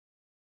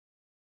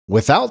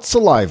Without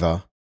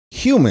saliva,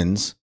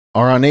 humans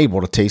are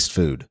unable to taste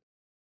food.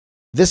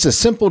 This is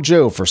Simple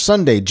Joe for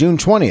Sunday, June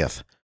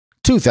 20th,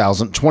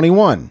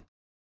 2021.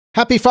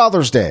 Happy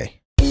Father's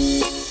Day.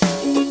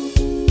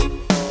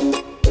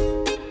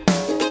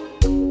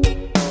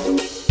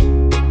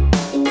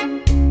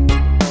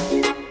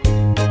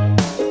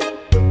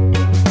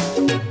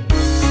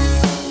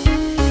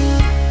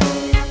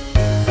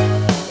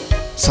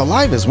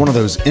 Saliva is one of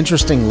those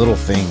interesting little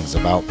things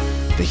about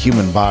the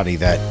human body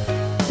that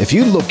if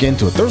you look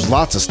into it, there's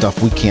lots of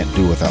stuff we can't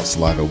do without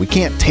saliva. We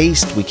can't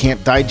taste, we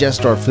can't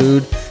digest our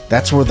food.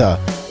 That's where the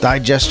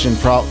digestion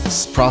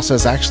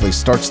process actually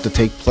starts to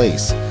take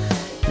place.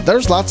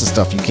 There's lots of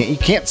stuff you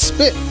can't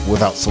spit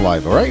without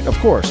saliva, right? Of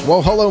course.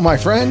 Well, hello, my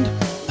friend.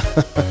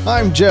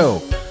 I'm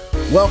Joe.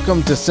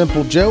 Welcome to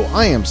Simple Joe.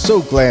 I am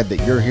so glad that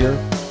you're here.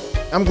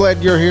 I'm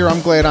glad you're here. I'm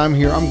glad I'm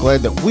here. I'm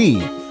glad that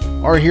we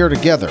are here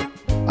together.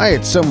 I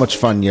had so much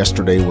fun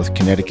yesterday with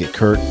Connecticut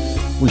Kurt.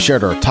 We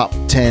shared our top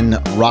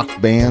 10 rock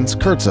bands.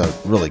 Kurt's a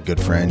really good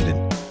friend,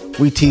 and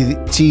we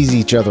tease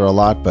each other a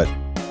lot, but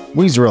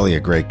he's really a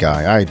great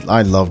guy.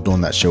 I loved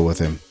doing that show with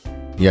him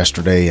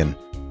yesterday, and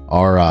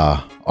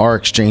our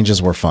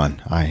exchanges were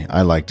fun.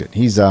 I liked it.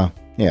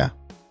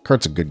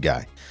 Kurt's a good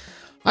guy.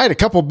 I had a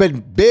couple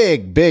big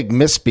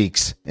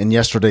misspeaks in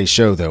yesterday's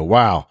show, though.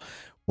 Wow.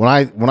 When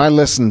I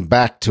listened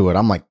back to it,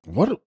 I'm like,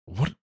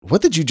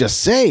 what did you just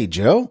say,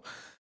 Joe?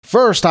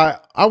 First, I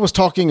was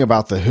talking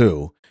about The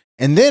Who,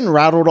 and then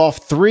rattled off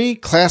 3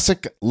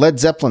 classic Led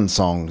Zeppelin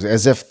songs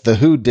as if The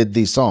Who did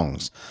these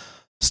songs.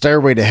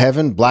 Stairway to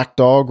Heaven, Black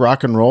Dog,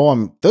 Rock and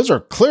Roll. Those are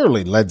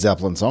clearly Led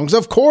Zeppelin songs.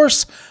 Of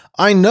course,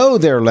 I know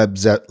they're Led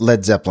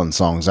Zeppelin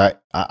songs. I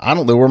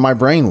don't know where my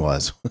brain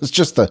was. It's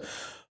just the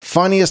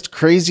funniest,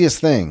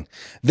 craziest thing.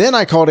 Then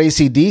I called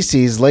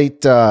AC/DC's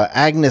late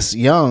Agnes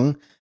Young.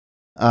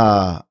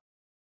 I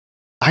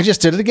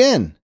just did it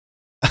again.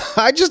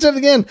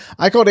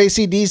 I called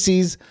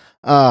AC/DC's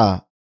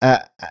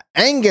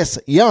Angus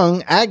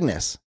Young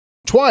Agnes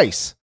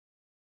twice.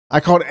 I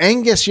called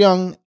Angus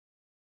Young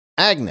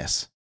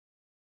Agnes.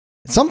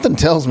 Something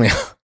tells me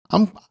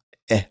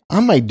I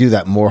might do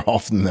that more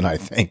often than I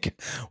think.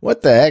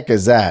 What the heck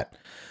is that?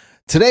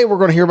 Today we're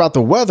going to hear about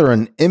the weather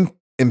in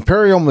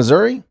Imperial,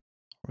 Missouri.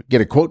 We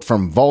get a quote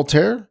from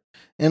Voltaire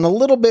and a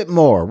little bit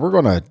more. We're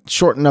going to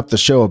shorten up the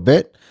show a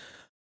bit.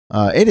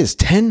 It is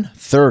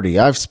 10:30.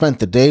 I've spent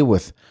the day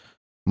with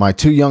my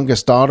 2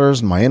 youngest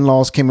daughters. My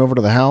in-laws came over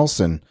to the house,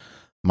 and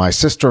my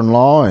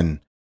sister-in-law and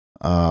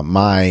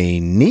my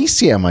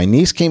niece. Yeah, my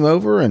niece came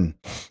over, and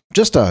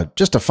just a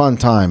fun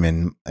time.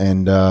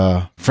 And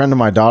a friend of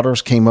my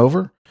daughter's came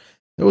over.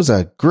 It was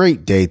a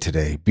great day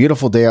today.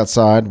 Beautiful day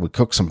outside. We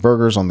cooked some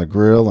burgers on the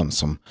grill and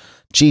some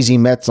cheesy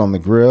Mets on the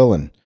grill.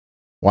 And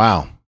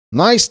wow,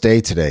 nice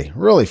day today.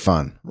 Really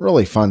fun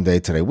day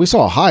today. We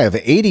saw a high of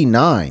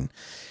 89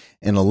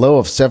 and a low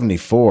of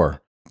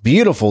 74.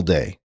 Beautiful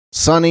day.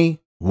 Sunny,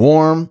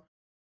 warm,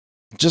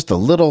 just a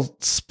little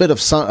spit of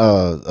sun,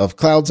 of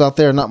clouds out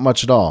there, not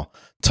much at all.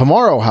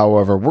 Tomorrow,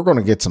 however, we're going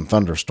to get some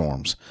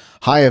thunderstorms.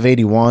 High of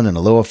 81 and a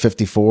low of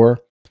 54.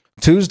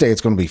 Tuesday, it's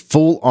going to be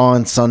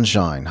full-on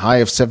sunshine. High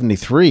of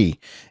 73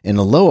 and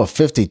a low of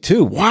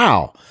 52.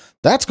 Wow,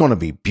 that's going to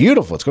be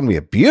beautiful. It's going to be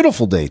a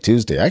beautiful day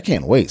Tuesday. I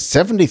can't wait.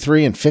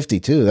 73 and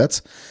 52.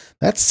 That's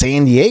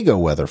San Diego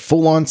weather.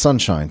 Full-on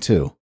sunshine,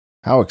 too.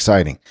 How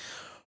exciting.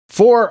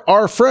 For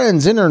our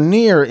friends in or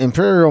near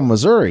Imperial,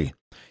 Missouri,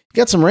 you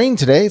got some rain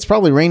today. It's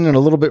probably raining a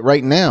little bit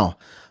right now.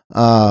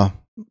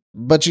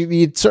 But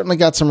you certainly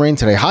got some rain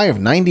today. High of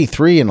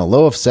 93 and a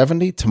low of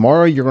 70.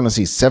 Tomorrow, you're going to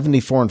see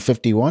 74 and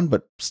 51,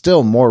 but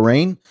still more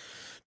rain.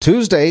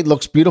 Tuesday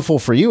looks beautiful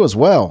for you as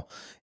well.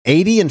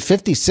 80 and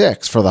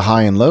 56 for the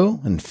high and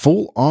low, and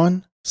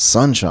full-on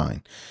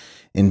sunshine.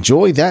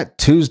 Enjoy that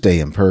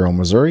Tuesday, Imperial,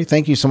 Missouri.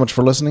 Thank you so much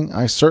for listening.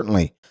 I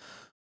certainly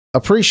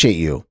appreciate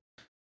you.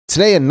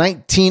 Today in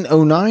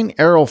 1909,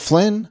 Errol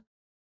Flynn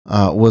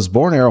was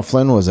born. Errol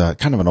Flynn was a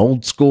kind of an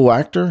old school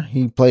actor.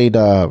 He played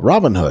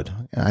Robin Hood,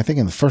 I think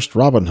in the first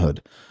Robin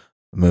Hood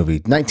movie.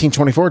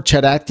 1924,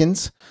 Chet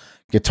Atkins,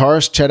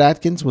 guitarist Chet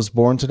Atkins was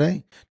born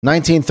today.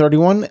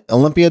 1931,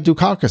 Olympia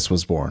Dukakis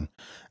was born.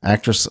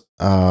 Actress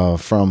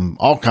from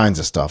all kinds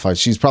of stuff.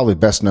 She's probably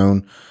best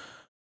known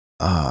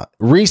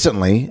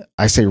recently,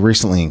 I say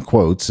recently in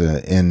quotes,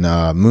 in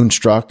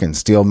Moonstruck and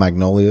Steel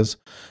Magnolias.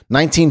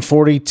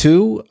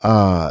 1942,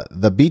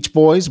 the Beach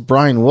Boys,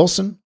 Brian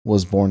Wilson,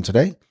 was born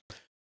today.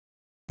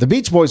 The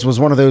Beach Boys was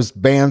one of those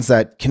bands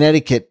that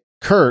Connecticut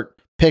Kurt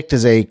picked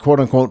as a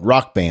quote-unquote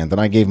rock band,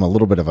 and I gave him a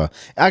little bit of a...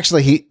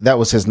 Actually, that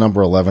was his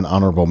number 11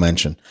 honorable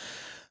mention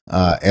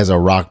as a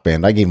rock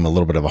band. I gave him a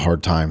little bit of a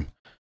hard time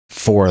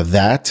for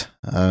that.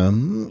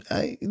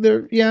 I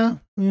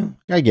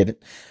get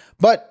it.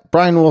 But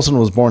Brian Wilson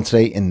was born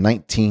today in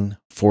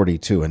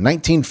 1942. In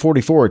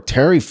 1944,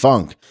 Terry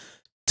Funk,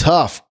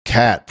 tough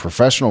cat,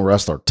 professional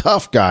wrestler,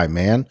 tough guy,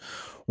 man.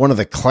 One of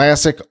the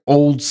classic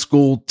old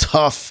school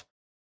tough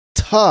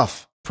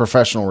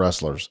professional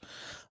wrestlers.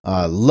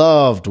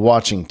 Loved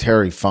watching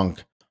Terry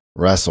Funk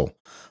wrestle.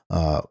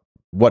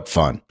 What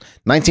fun.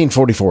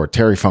 1944,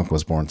 Terry Funk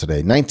was born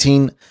today.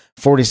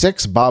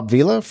 1946, Bob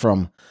Vila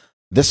from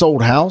This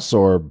Old House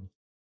or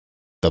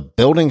The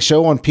Building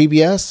Show on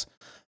PBS.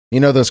 You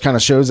know, those kind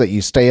of shows that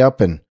you stay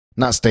up and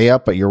not stay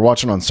up, but you're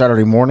watching on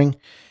Saturday morning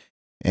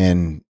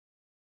and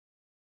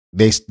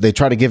they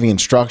try to give you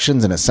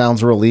instructions and it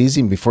sounds real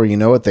easy. And before you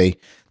know it, they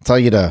tell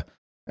you to,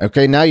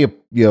 okay, now you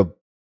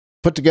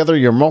put together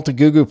your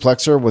multi-goo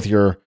plexer with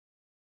your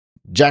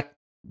jack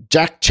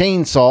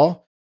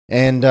chainsaw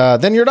and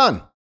then you're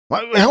done.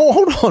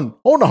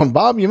 Hold on,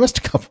 Bob. You missed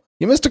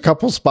a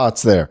couple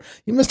spots there.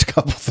 You missed a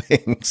couple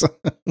things.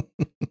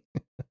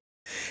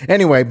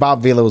 Anyway,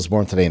 Bob Vila was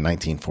born today in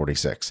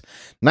 1946.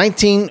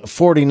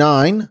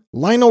 1949,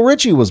 Lionel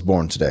Richie was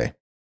born today.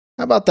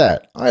 How about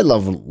that? I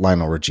love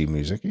Lionel Richie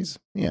music.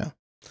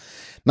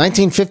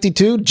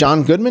 1952,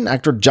 John Goodman,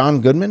 actor John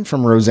Goodman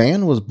from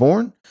Roseanne was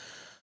born.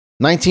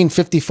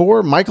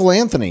 1954, Michael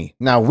Anthony.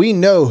 Now, we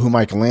know who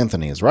Michael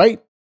Anthony is,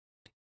 right?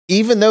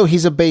 Even though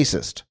he's a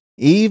bassist,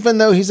 even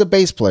though he's a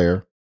bass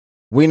player,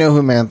 we know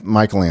who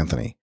Michael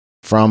Anthony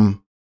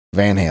from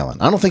Van Halen.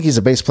 I don't think he's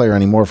a bass player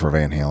anymore for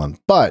Van Halen,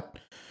 but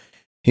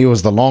he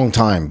was the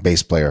longtime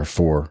bass player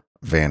for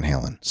Van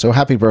Halen. So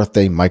happy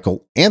birthday,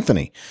 Michael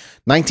Anthony.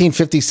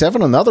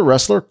 1957, another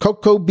wrestler,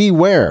 Koko B.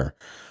 Ware,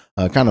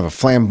 kind of a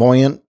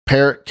flamboyant,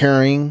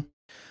 parrot-carrying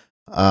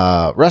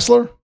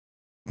wrestler,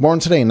 born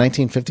today in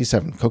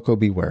 1957, Koko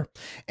B. Ware.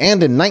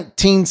 And in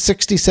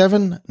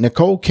 1967,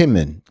 Nicole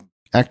Kidman,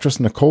 actress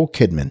Nicole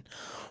Kidman,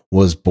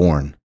 was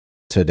born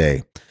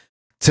today.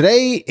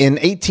 Today, in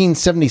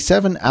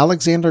 1877,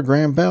 Alexander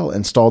Graham Bell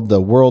installed the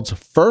world's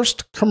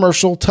first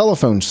commercial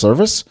telephone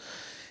service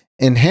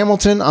in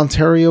Hamilton,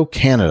 Ontario,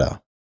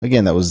 Canada.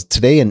 Again, that was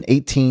today in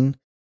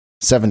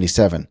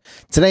 1877.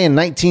 Today, in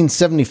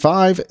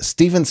 1975,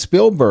 Steven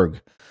Spielberg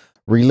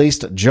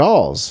released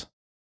Jaws.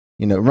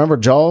 You know, remember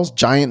Jaws?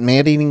 Giant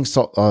man-eating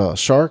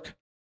shark?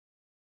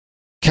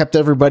 Kept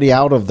everybody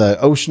out of the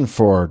ocean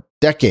for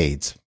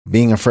decades,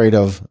 being afraid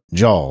of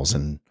Jaws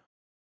and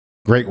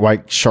great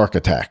white shark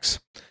attacks.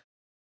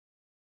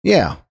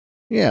 Yeah.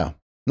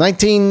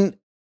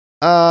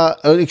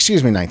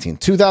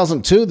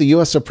 2002, the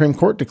U.S. Supreme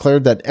Court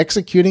declared that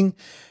executing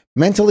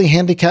mentally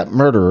handicapped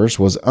murderers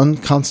was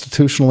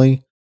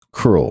unconstitutionally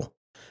cruel.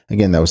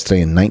 Again, that was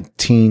today in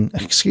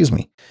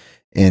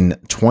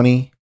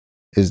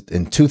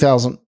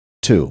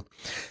 2002.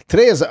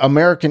 Today is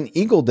American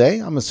Eagle Day.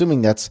 I'm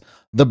assuming that's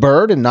the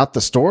bird and not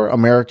the store,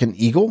 American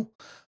Eagle.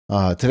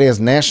 Today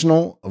is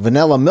National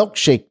Vanilla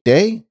Milkshake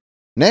Day,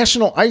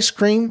 National Ice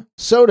Cream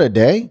Soda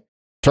Day,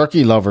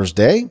 Turkey Lovers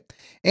Day,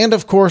 and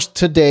of course,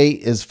 today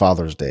is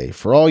Father's Day.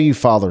 For all you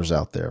fathers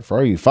out there, for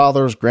all you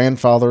fathers,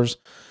 grandfathers,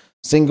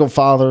 single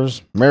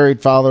fathers,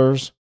 married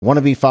fathers,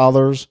 wannabe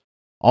fathers,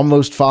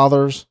 almost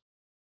fathers,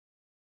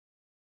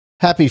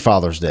 happy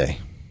Father's Day.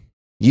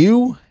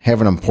 You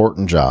have an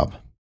important job.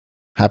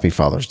 Happy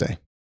Father's Day.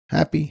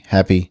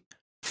 Happy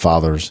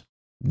Father's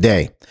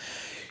Day.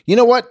 You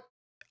know what?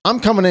 I'm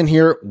coming in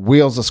here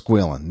wheels a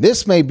squealing.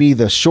 This may be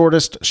the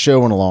shortest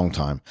show in a long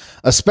time,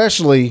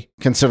 especially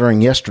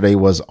considering yesterday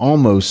was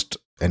almost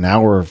an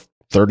hour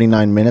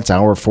 39 minutes,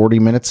 hour 40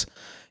 minutes,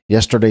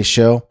 yesterday's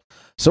show.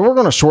 So we're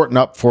going to shorten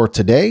up for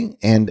today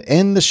and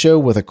end the show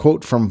with a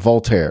quote from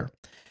Voltaire.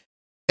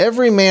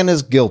 Every man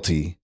is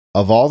guilty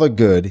of all the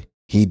good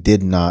he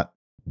did not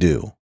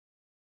do.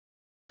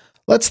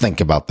 Let's think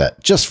about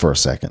that just for a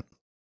second.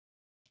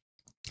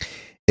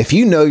 If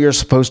you know you're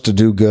supposed to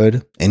do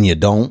good and you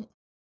don't,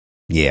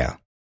 yeah,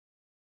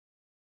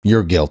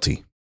 you're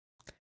guilty.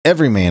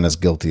 Every man is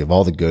guilty of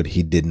all the good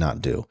he did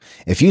not do.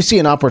 If you see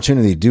an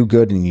opportunity to do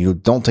good and you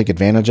don't take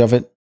advantage of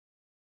it,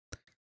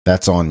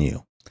 that's on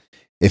you.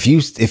 If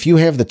you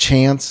have the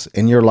chance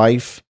in your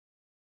life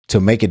to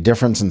make a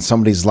difference in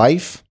somebody's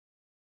life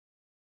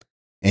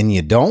and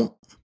you don't,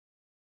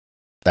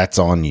 that's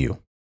on you.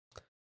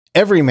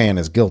 Every man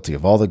is guilty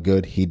of all the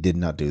good he did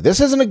not do. This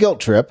isn't a guilt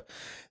trip.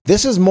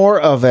 This is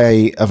more of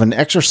an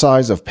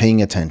exercise of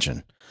paying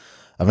attention,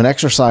 of an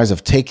exercise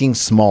of taking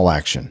small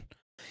action.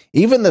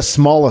 Even the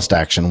smallest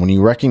action, when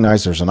you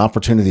recognize there's an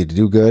opportunity to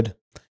do good,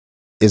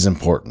 is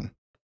important.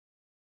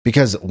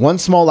 Because one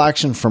small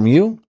action from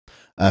you,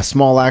 a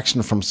small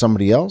action from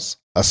somebody else,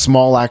 a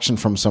small action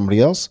from somebody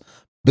else,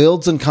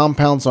 builds and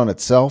compounds on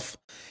itself,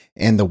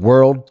 and the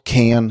world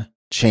can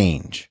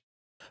change.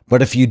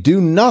 But if you do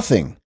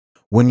nothing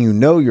when you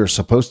know you're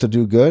supposed to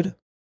do good,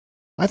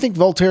 I think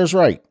Voltaire's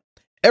right.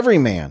 Every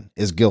man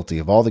is guilty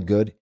of all the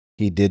good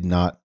he did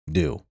not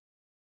do.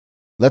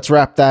 Let's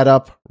wrap that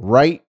up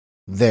right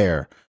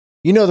there.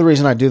 You know the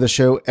reason I do the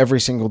show every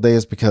single day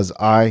is because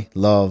I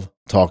love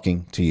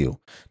talking to you.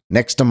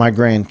 Next to my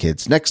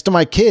grandkids, next to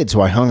my kids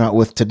who I hung out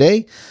with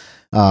today,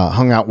 one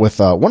of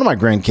my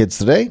grandkids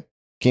today,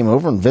 came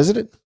over and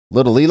visited.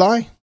 Little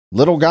Eli,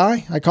 little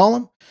guy, I call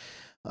him,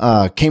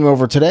 came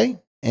over today,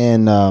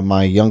 and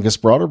my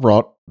youngest daughter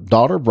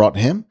brought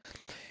him,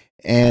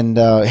 and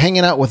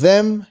hanging out with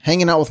them,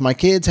 hanging out with my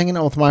kids, hanging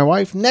out with my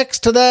wife.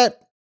 Next to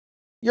that,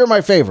 you're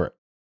my favorite.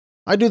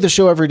 I do the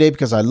show every day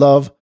because I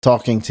love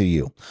talking to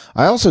you.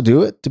 I also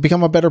do it to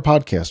become a better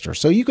podcaster,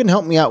 so you can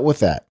help me out with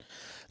that.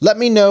 Let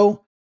me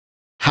know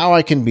how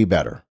I can be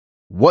better,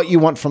 what you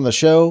want from the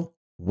show,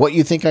 what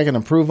you think I can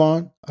improve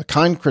on. A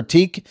kind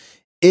critique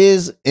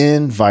is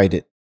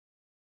invited.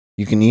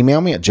 You can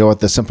email me at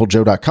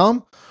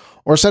joe@thesimplejoe.com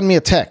or send me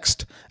a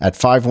text at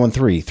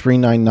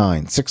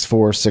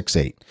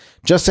 513-399-6468.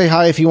 Just say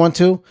hi if you want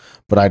to,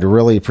 but I'd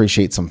really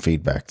appreciate some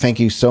feedback. Thank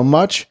you so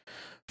much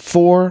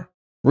for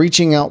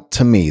reaching out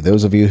to me.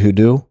 Those of you who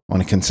do on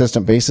a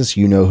consistent basis,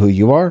 you know who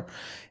you are,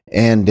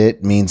 and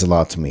it means a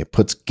lot to me. It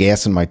puts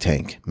gas in my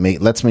tank.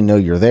 Lets me know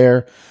you're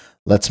there.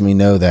 Lets me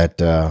know that,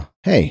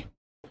 hey,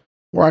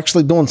 we're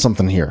actually doing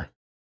something here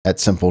at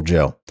Simple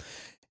Joe.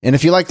 And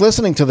if you like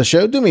listening to the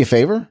show, do me a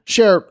favor,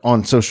 share it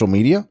on social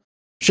media,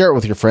 share it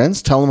with your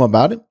friends, tell them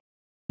about it.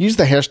 Use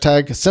the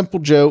hashtag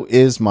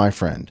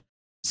 #SimpleJoeIsMyFriend.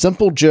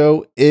 Simple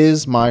Joe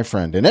is my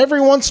friend. And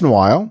every once in a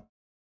while,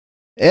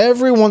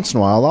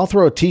 I'll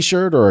throw a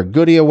t-shirt or a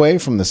goodie away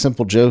from the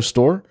Simple Joe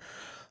store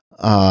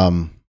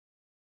for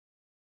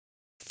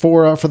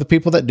the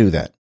people that do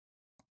that.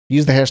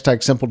 Use the hashtag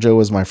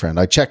 #SimpleJoeIsMyFriend.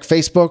 I check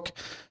Facebook,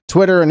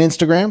 Twitter, and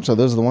Instagram. So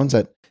those are the ones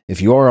that,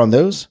 if you are on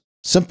those,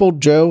 Simple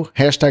Joe,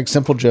 hashtag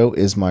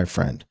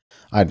 #SimpleJoeIsMyFriend.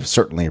 I'd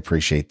certainly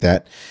appreciate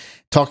that.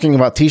 Talking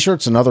about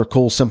t-shirts and other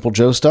cool Simple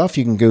Joe stuff,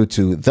 you can go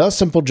to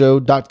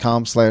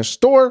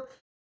thesimplejoe.com/store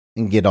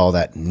and get all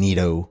that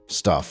neato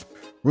stuff.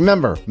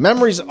 Remember,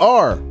 memories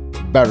are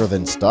better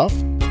than stuff.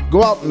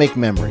 Go out and make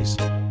memories.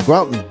 Go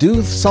out and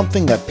do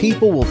something that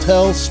people will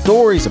tell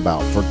stories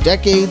about for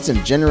decades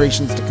and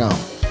generations to come.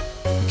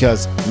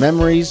 Because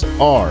memories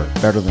are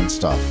better than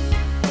stuff.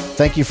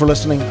 Thank you for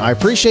listening. I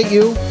appreciate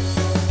you.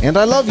 And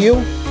I love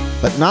you,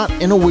 but not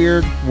in a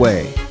weird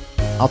way.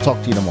 I'll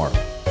talk to you tomorrow.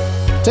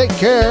 Take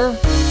care.